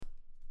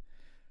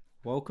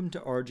Welcome to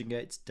Origin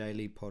Gate's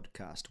daily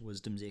podcast,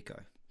 Wisdom's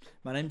Echo.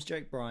 My name's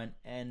Jake Bryant,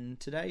 and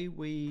today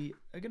we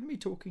are going to be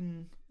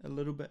talking a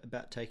little bit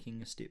about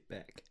taking a step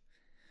back.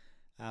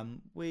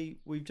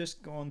 We've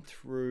just gone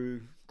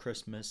through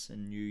Christmas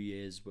and New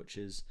Year's, which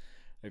is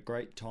a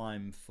great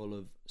time full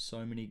of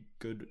so many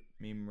good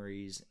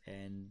memories,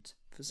 and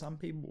for some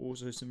people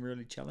also some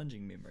really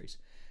challenging memories.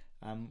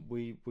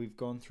 We've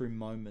gone through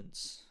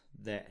moments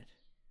that,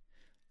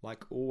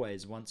 like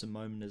always, once a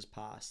moment has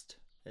passed,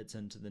 it's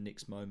into the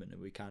next moment,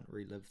 and we can't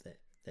relive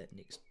that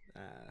next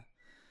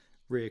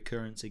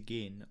reoccurrence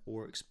again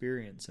or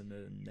experience it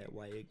in that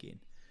way again.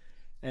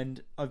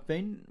 And I've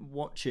been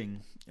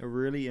watching a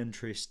really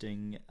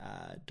interesting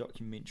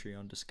documentary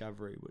on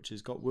Discovery, which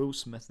has got Will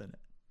Smith in it.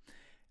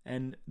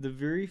 And the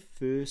very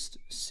first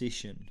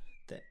session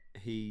that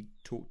he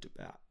talked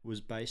about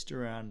was based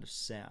around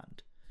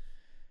sound.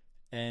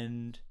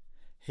 And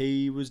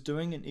he was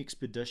doing an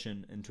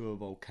expedition into a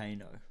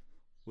volcano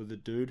with a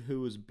dude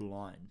who was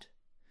blind.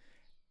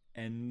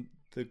 And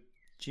the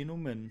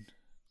gentleman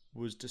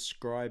was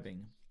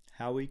describing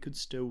how he could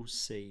still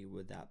see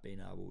without being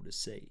able to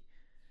see.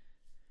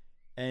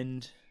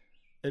 And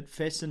it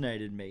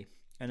fascinated me,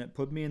 and it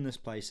put me in this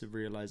place of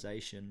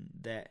realization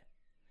that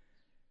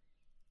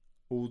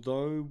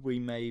although we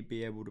may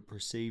be able to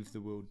perceive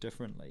the world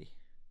differently,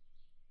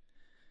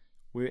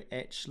 we're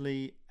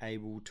actually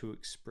able to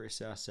express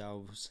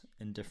ourselves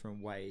in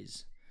different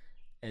ways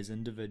as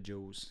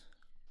individuals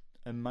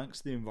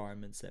amongst the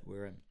environments that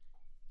we're in.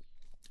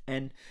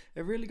 And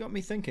it really got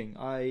me thinking.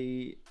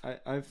 I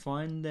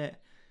find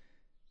that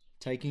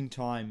taking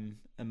time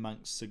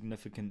amongst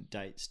significant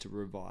dates to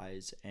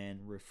revise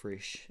and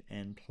refresh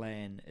and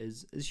plan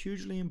is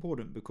hugely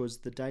important, because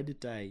the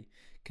day-to-day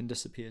can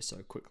disappear so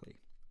quickly.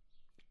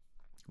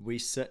 We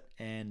sit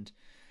and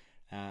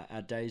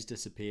our days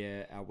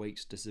disappear, our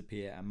weeks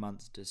disappear, our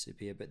months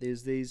disappear, but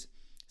there's these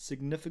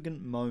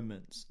significant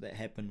moments that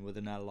happen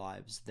within our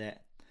lives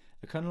that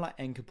are kind of like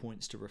anchor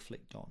points to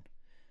reflect on.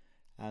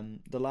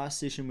 The last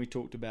session we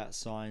talked about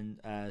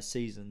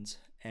seasons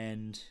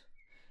and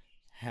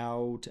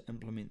how to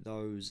implement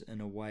those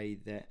in a way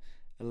that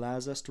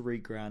allows us to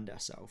reground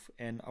ourselves.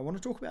 And I want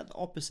to talk about the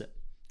opposite.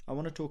 I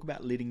want to talk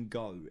about letting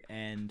go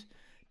and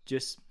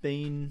just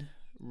being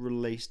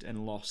released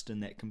and lost in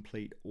that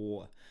complete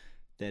awe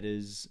that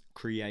is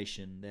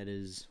creation, that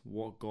is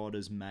what God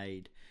has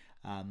made,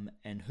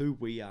 and who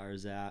we are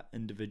as our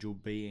individual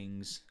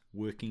beings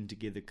working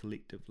together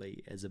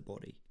collectively as a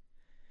body.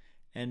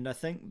 And I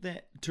think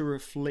that to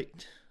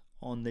reflect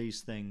on these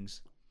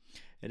things,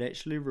 it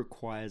actually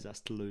requires us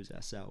to lose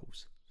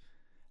ourselves.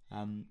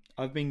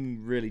 I've been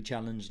really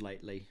challenged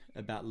lately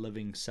about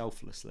living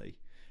selflessly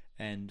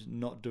and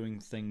not doing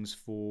things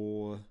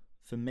for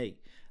me,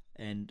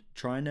 and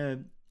trying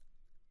to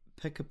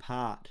pick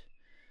apart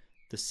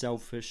the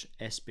selfish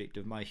aspect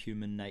of my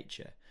human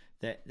nature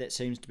that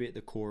seems to be at the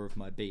core of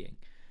my being.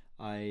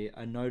 I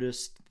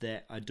noticed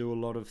that I do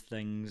a lot of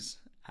things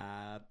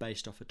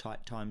based off a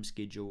tight time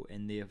schedule,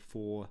 and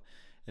therefore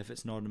if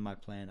it's not in my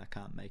plan, I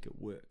can't make it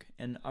work.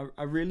 And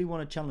I really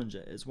want to challenge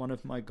it. It's one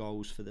of my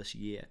goals for this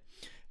year,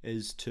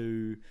 is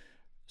to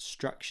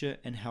structure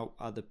and help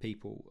other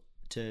people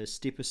to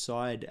step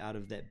aside out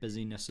of that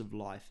busyness of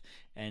life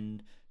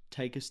and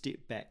take a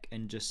step back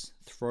and just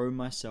throw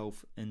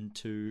myself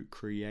into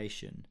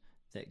creation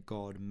that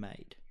God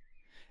made.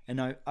 And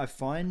I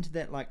find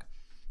that, like,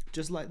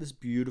 just like this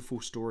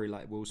beautiful story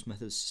like Will Smith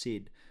has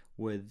said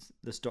with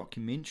this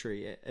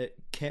documentary, it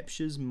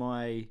captures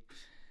my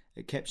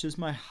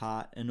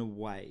heart in a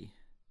way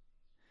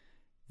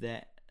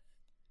that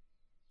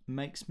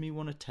makes me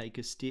want to take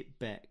a step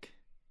back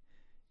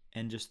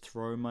and just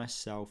throw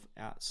myself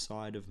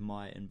outside of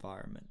my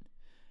environment.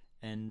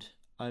 And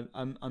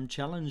I'm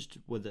challenged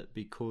with it,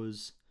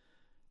 because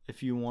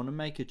if you want to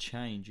make a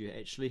change, you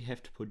actually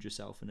have to put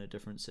yourself in a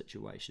different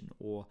situation,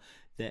 or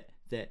that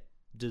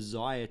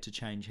desire to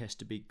change has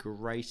to be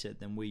greater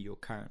than where you're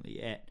currently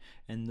at,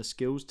 and the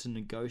skills to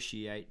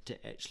negotiate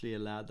to actually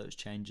allow those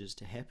changes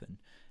to happen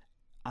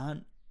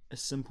aren't a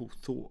simple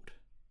thought.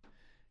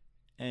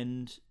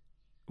 And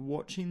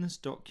watching this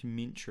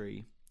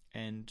documentary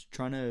and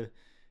trying to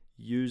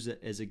use it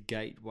as a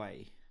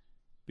gateway,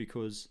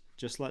 because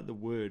just like the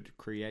word,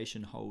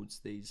 creation holds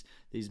these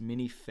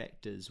many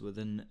factors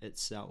within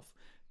itself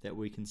that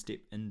we can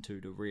step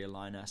into to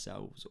realign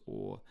ourselves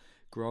or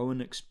grow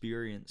in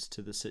experience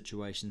to the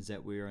situations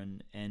that we're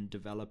in, and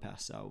develop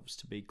ourselves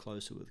to be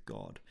closer with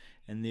God,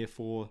 and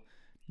therefore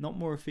not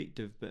more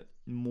effective but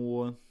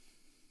more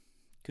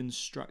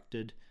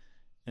constructed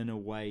in a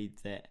way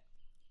that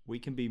we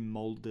can be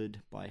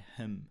molded by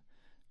Him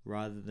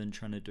rather than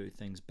trying to do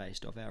things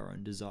based off our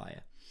own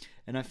desire.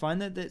 And I find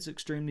that that's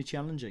extremely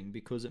challenging,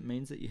 because it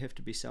means that you have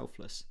to be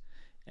selfless.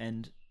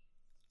 And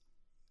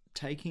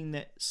taking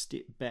that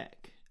step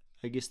back,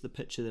 I guess the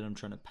picture that I'm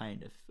trying to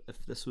paint,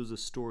 if this was a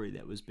story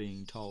that was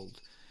being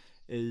told,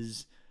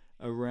 is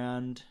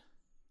around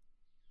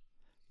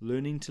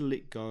learning to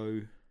let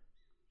go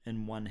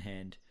in one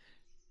hand,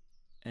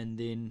 and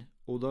then,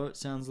 although it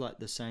sounds like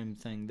the same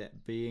thing,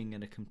 that being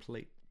in a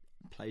complete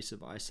place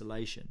of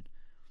isolation.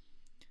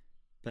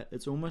 But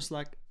it's almost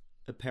like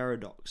a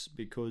paradox,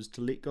 because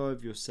to let go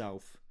of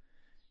yourself,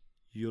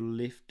 you're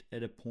left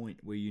at a point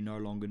where you no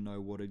longer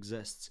know what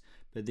exists.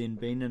 But then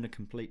being in a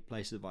complete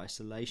place of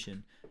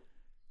isolation,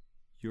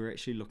 you're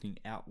actually looking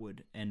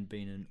outward and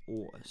being in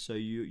awe. So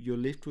you're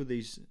left with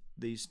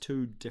these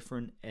two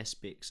different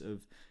aspects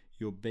of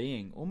your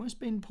being, almost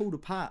being pulled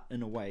apart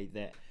in a way,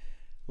 that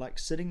like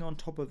sitting on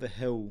top of a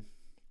hill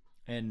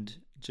and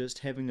just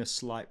having a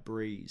slight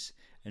breeze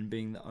and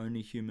being the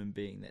only human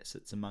being that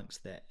sits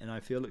amongst that. And I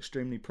feel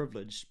extremely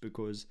privileged,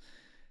 because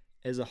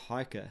as a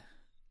hiker,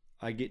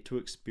 I get to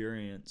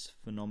experience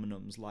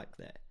phenomenons like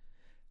that.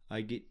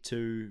 I get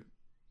to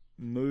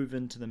move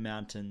into the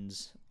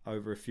mountains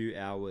over a few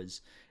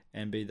hours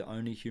and be the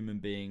only human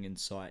being in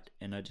sight,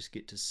 and I just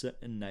get to sit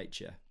in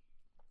nature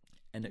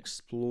and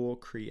explore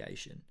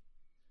creation.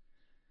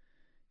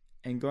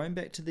 And going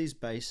back to these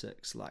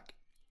basics, like,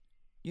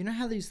 you know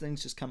how these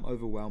things just come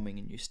overwhelming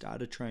and you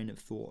start a train of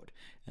thought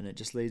and it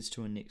just leads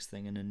to a next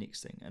thing and a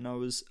next thing. And I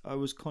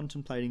was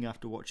contemplating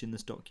after watching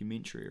this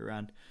documentary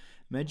around,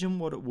 imagine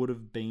what it would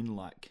have been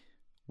like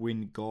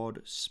when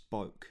God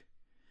spoke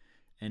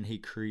and he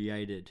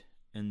created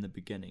in the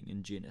beginning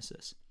in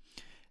Genesis.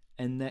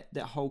 And that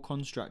whole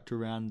construct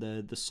around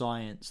the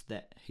science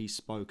that he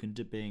spoke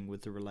into being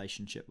with the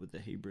relationship with the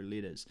Hebrew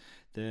letters,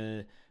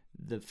 the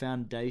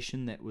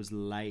foundation that was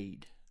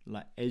laid,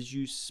 like as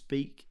you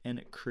speak and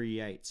it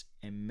creates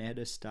and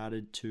matter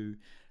started to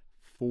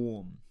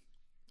form.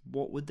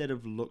 What would that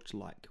have looked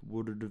like?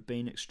 Would it have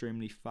been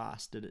extremely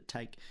fast? Did it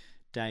take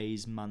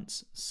days,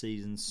 months,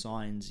 seasons,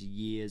 signs,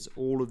 years,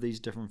 all of these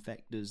different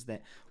factors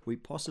that we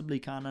possibly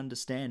can't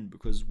understand,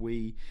 because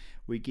we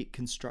get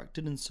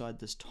constructed inside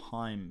this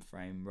time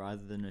frame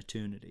rather than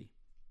eternity?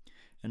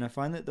 And I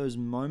find that those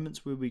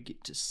moments where we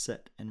get to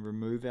sit and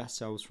remove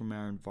ourselves from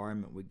our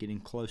environment, we're getting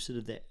closer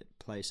to that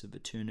place of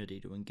eternity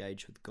to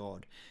engage with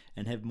God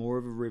and have more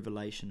of a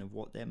revelation of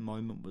what that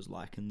moment was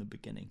like in the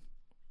beginning.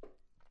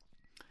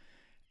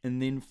 And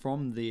then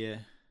from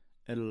there,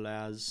 it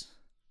allows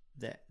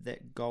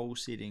that goal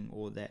setting,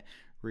 or that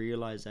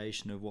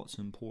realization of what's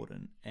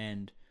important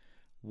and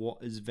what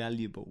is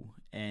valuable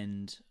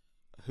and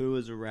who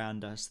is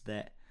around us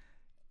that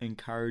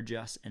encourage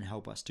us and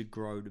help us to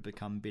grow to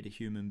become better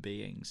human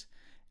beings.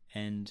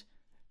 And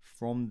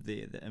from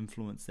there, the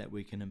influence that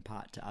we can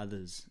impart to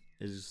others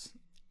is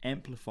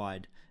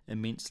amplified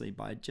immensely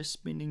by just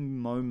spending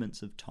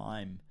moments of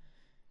time.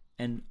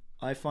 And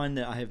I find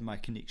that I have my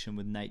connection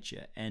with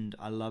nature, and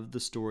I love the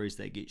stories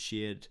that get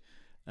shared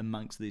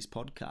amongst these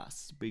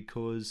podcasts,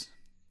 because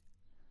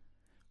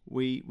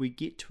we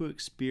get to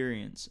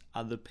experience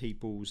other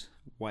people's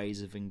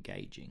ways of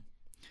engaging.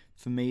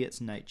 For me, it's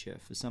nature.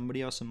 For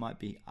somebody else, it might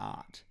be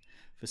art.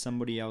 For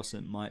somebody else,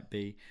 it might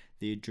be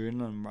the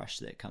adrenaline rush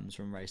that comes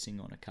from racing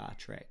on a car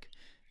track.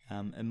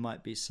 It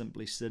might be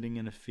simply sitting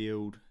in a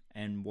field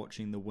and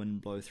watching the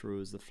wind blow through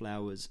as the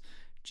flowers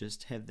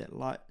just have that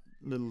light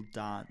little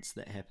dance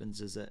that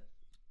happens as it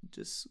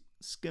just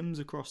skims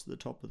across the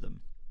top of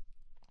them.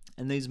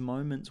 And these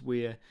moments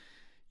where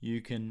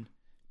you can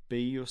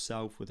be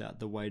yourself without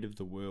the weight of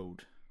the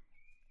world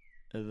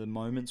are the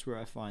moments where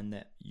I find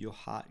that your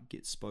heart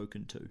gets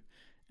spoken to,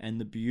 and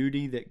the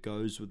beauty that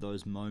goes with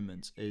those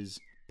moments is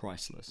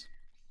priceless.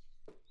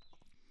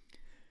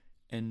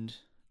 And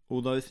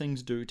although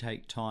things do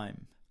take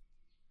time,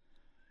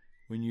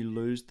 when you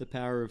lose the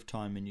power of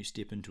time and you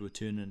step into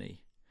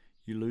eternity,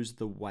 you lose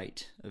the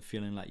weight of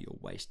feeling like you're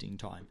wasting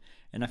time.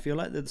 And I feel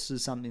like this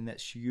is something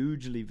that's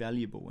hugely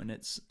valuable, and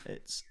it's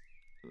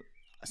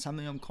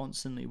something I'm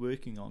constantly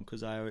working on,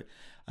 because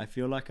I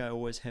feel like I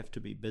always have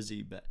to be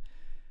busy. But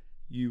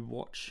you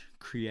watch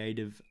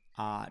creative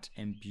art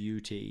and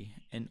beauty,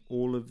 and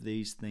all of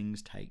these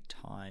things take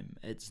time.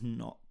 It's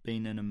not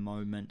been in a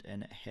moment,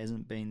 and it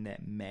hasn't been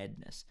that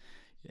madness.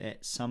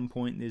 At some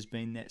point there's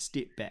been that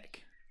step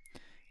back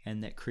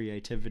and that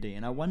creativity.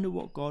 And I wonder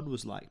what God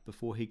was like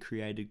before he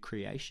created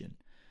creation.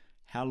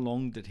 How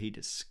long did he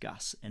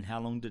discuss, and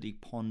how long did he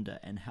ponder,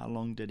 and how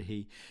long did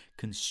he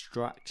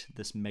construct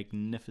this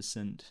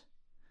magnificent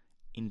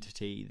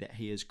entity that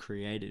he has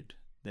created,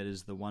 that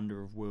is the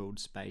wonder of world,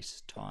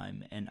 space,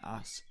 time, and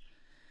us,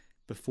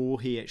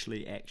 before he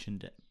actually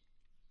actioned it?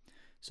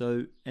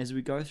 So as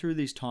we go through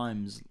these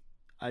times,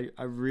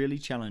 I really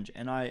challenge,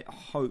 and I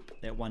hope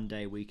that one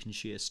day we can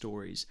share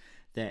stories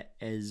that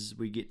as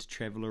we get to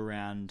travel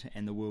around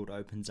and the world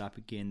opens up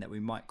again, that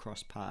we might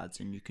cross paths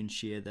and you can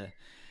share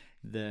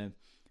the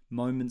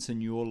moments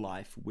in your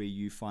life where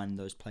you find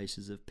those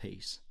places of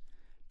peace.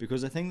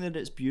 Because I think that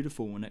it's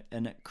beautiful,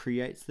 and it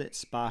creates that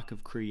spark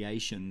of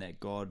creation that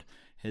God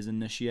has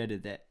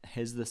initiated, that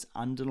has this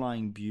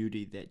underlying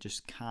beauty that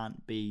just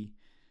can't be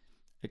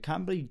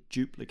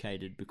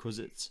duplicated, because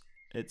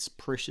it's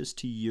precious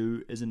to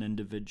you as an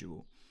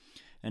individual.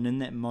 And in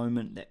that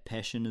moment, that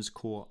passion is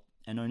caught,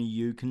 and only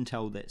you can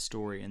tell that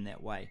story in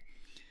that way.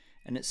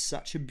 And it's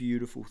such a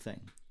beautiful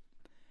thing.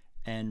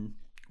 And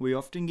we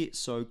often get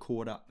so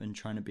caught up in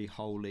trying to be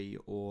holy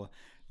or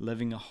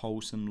living a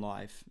wholesome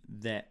life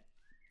that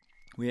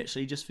we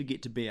actually just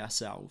forget to be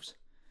ourselves.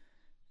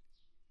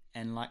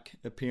 And like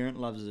a parent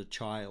loves a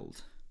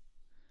child,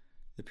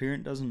 the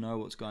parent doesn't know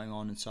what's going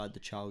on inside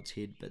the child's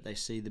head, but they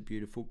see the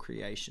beautiful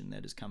creation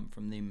that has come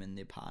from them and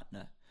their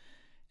partner.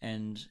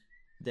 And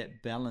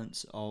that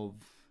balance of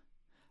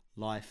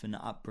life and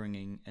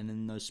upbringing, and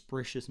in those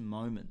precious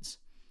moments,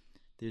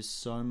 there's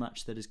so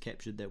much that is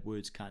captured that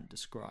words can't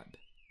describe.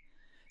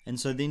 And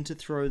so then to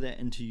throw that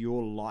into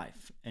your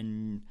life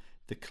and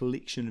the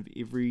collection of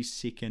every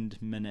second,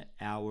 minute,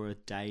 hour,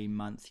 day,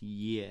 month,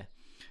 year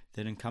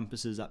that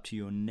encompasses up to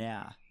your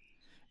now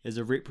is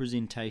a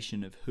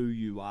representation of who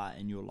you are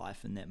in your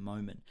life in that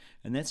moment.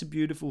 And that's a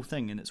beautiful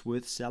thing, and it's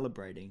worth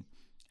celebrating,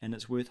 and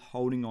it's worth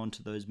holding on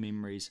to those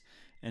memories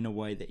in a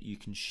way that you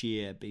can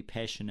share, be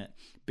passionate,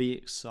 be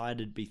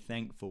excited, be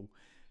thankful,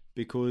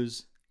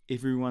 because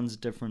everyone's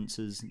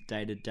differences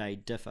day to day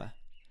differ,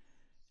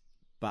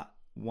 but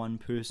one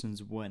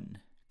person's win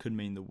could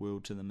mean the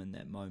world to them in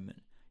that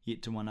moment.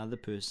 Yet to one other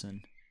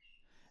person,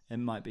 it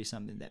might be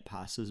something that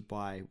passes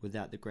by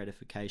without the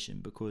gratification,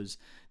 because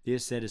their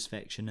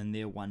satisfaction and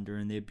their wonder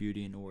and their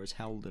beauty and awe is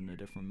held in a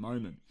different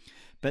moment.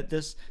 But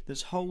this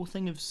whole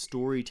thing of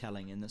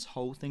storytelling and this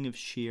whole thing of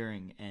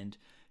sharing and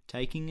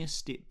taking a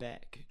step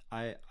back,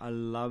 I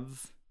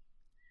love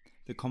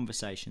the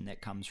conversation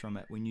that comes from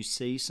it. When you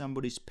see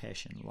somebody's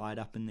passion light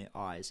up in their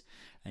eyes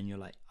and you're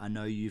like, I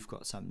know you've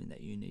got something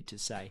that you need to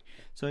say.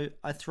 So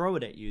I throw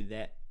it at you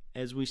that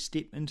as we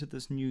step into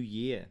this new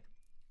year,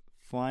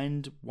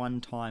 find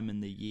one time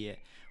in the year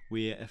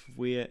where, if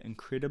we're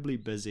incredibly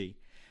busy,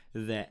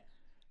 that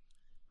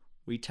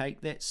we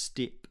take that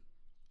step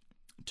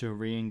to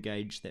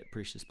re-engage that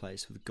precious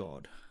place with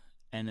God.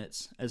 And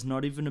it's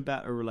not even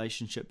about a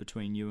relationship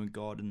between you and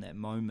God in that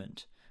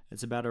moment.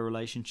 It's about a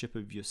relationship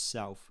of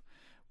yourself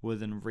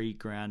within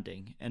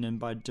regrounding. And then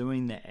by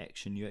doing that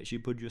action, you actually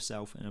put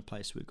yourself in a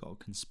place where God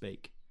can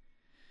speak.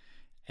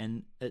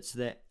 And it's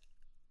that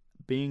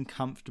being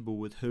comfortable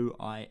with who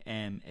I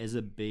am as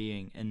a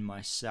being in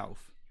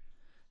myself,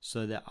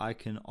 so that I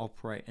can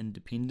operate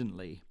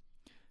independently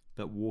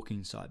but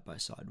walking side by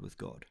side with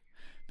God,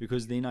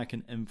 because then I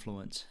can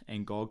influence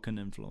and God can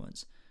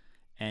influence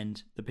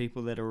and the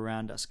people that are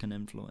around us can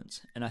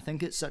influence. And I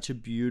think it's such a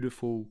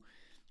beautiful,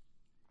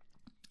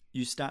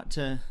 you start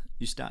to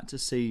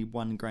see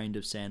one grain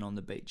of sand on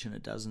the beach and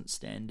it doesn't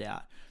stand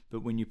out,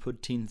 but when you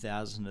put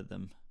 10,000 of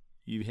them,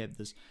 you have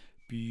this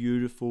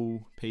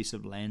beautiful piece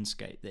of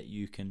landscape that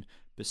you can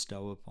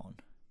bestow upon,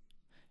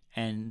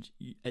 and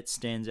it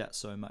stands out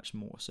so much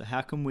more. So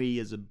how can we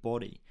as a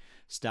body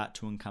start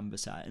to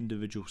encompass our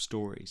individual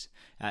stories,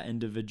 our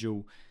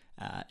individual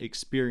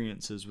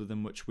experiences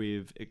within which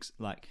we've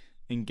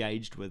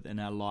engaged with in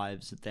our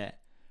lives, that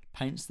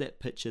paints that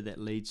picture that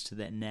leads to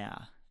that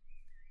now,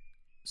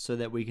 so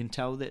that we can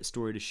tell that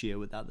story to share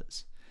with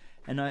others.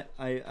 And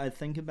I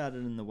think about it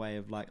in the way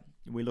of, like,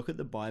 we look at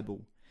the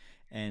Bible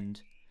and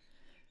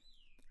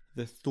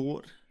the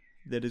thought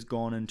that has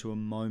gone into a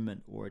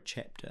moment or a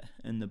chapter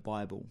in the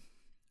Bible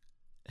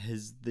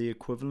is the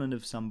equivalent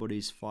of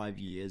somebody's 5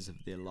 years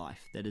of their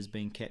life that has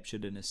been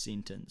captured in a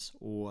sentence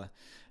or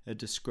a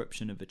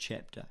description of a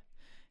chapter.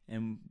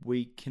 And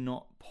we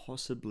cannot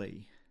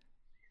possibly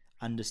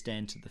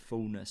understand to the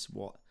fullness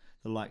what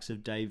the likes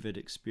of David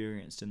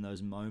experienced in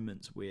those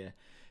moments where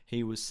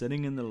he was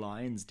sitting in the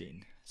lion's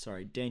den,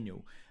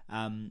 Daniel,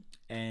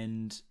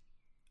 and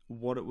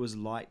what it was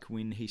like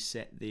when he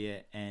sat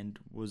there and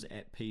was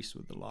at peace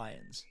with the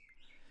lions.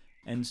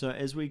 And so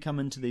as we come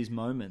into these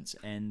moments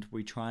and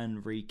we try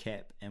and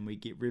recap and we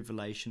get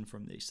revelation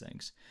from these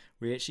things,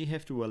 we actually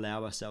have to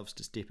allow ourselves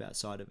to step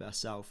outside of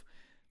ourselves,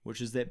 which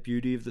is that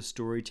beauty of the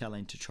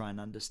storytelling, to try and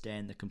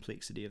understand the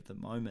complexity of the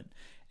moment.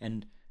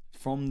 And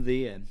from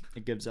there,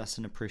 it gives us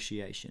an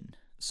appreciation.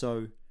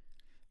 So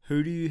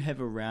who do you have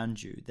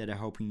around you that are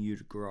helping you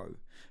to grow?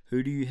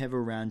 Who do you have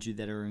around you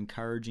that are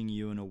encouraging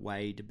you in a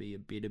way to be a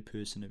better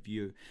person of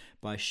you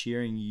by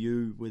sharing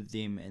you with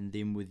them and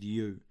them with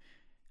you?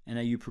 And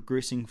are you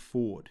progressing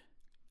forward?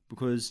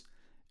 Because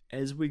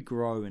as we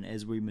grow and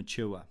as we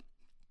mature,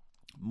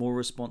 more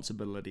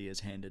responsibility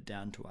is handed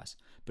down to us.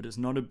 But it's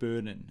not a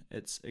burden.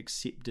 It's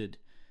accepted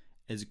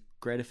as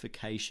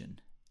gratification.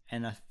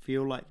 And I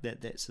feel like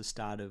that's the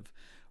start of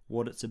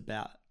what it's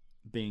about,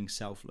 being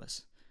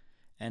selfless.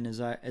 And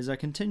as I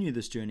continue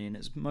this journey, and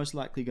it's most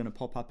likely going to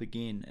pop up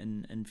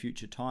again in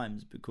future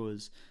times,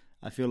 because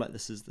I feel like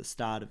this is the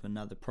start of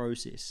another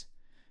process.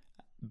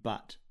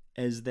 But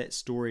as that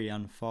story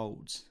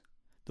unfolds,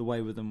 the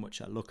way within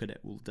which I look at it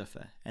will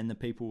differ, and the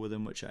people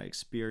within which I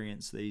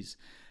experience these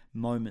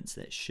moments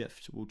that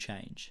shift will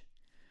change.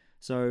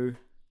 So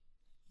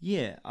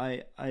yeah,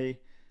 I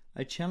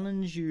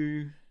challenge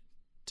you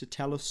to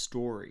tell a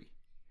story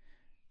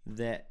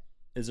that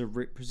is a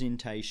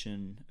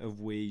representation of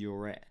where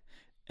you're at,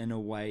 in a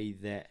way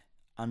that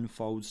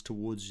unfolds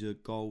towards the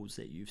goals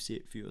that you've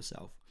set for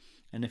yourself.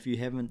 And if you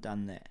haven't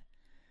done that,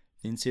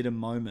 then set a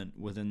moment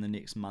within the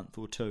next month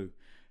or two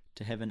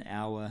to have an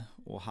hour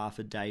or half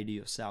a day to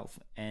yourself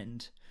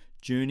and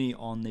journey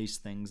on these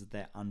things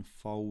that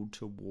unfold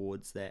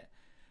towards that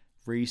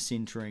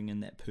recentering in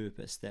that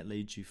purpose that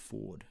leads you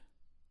forward.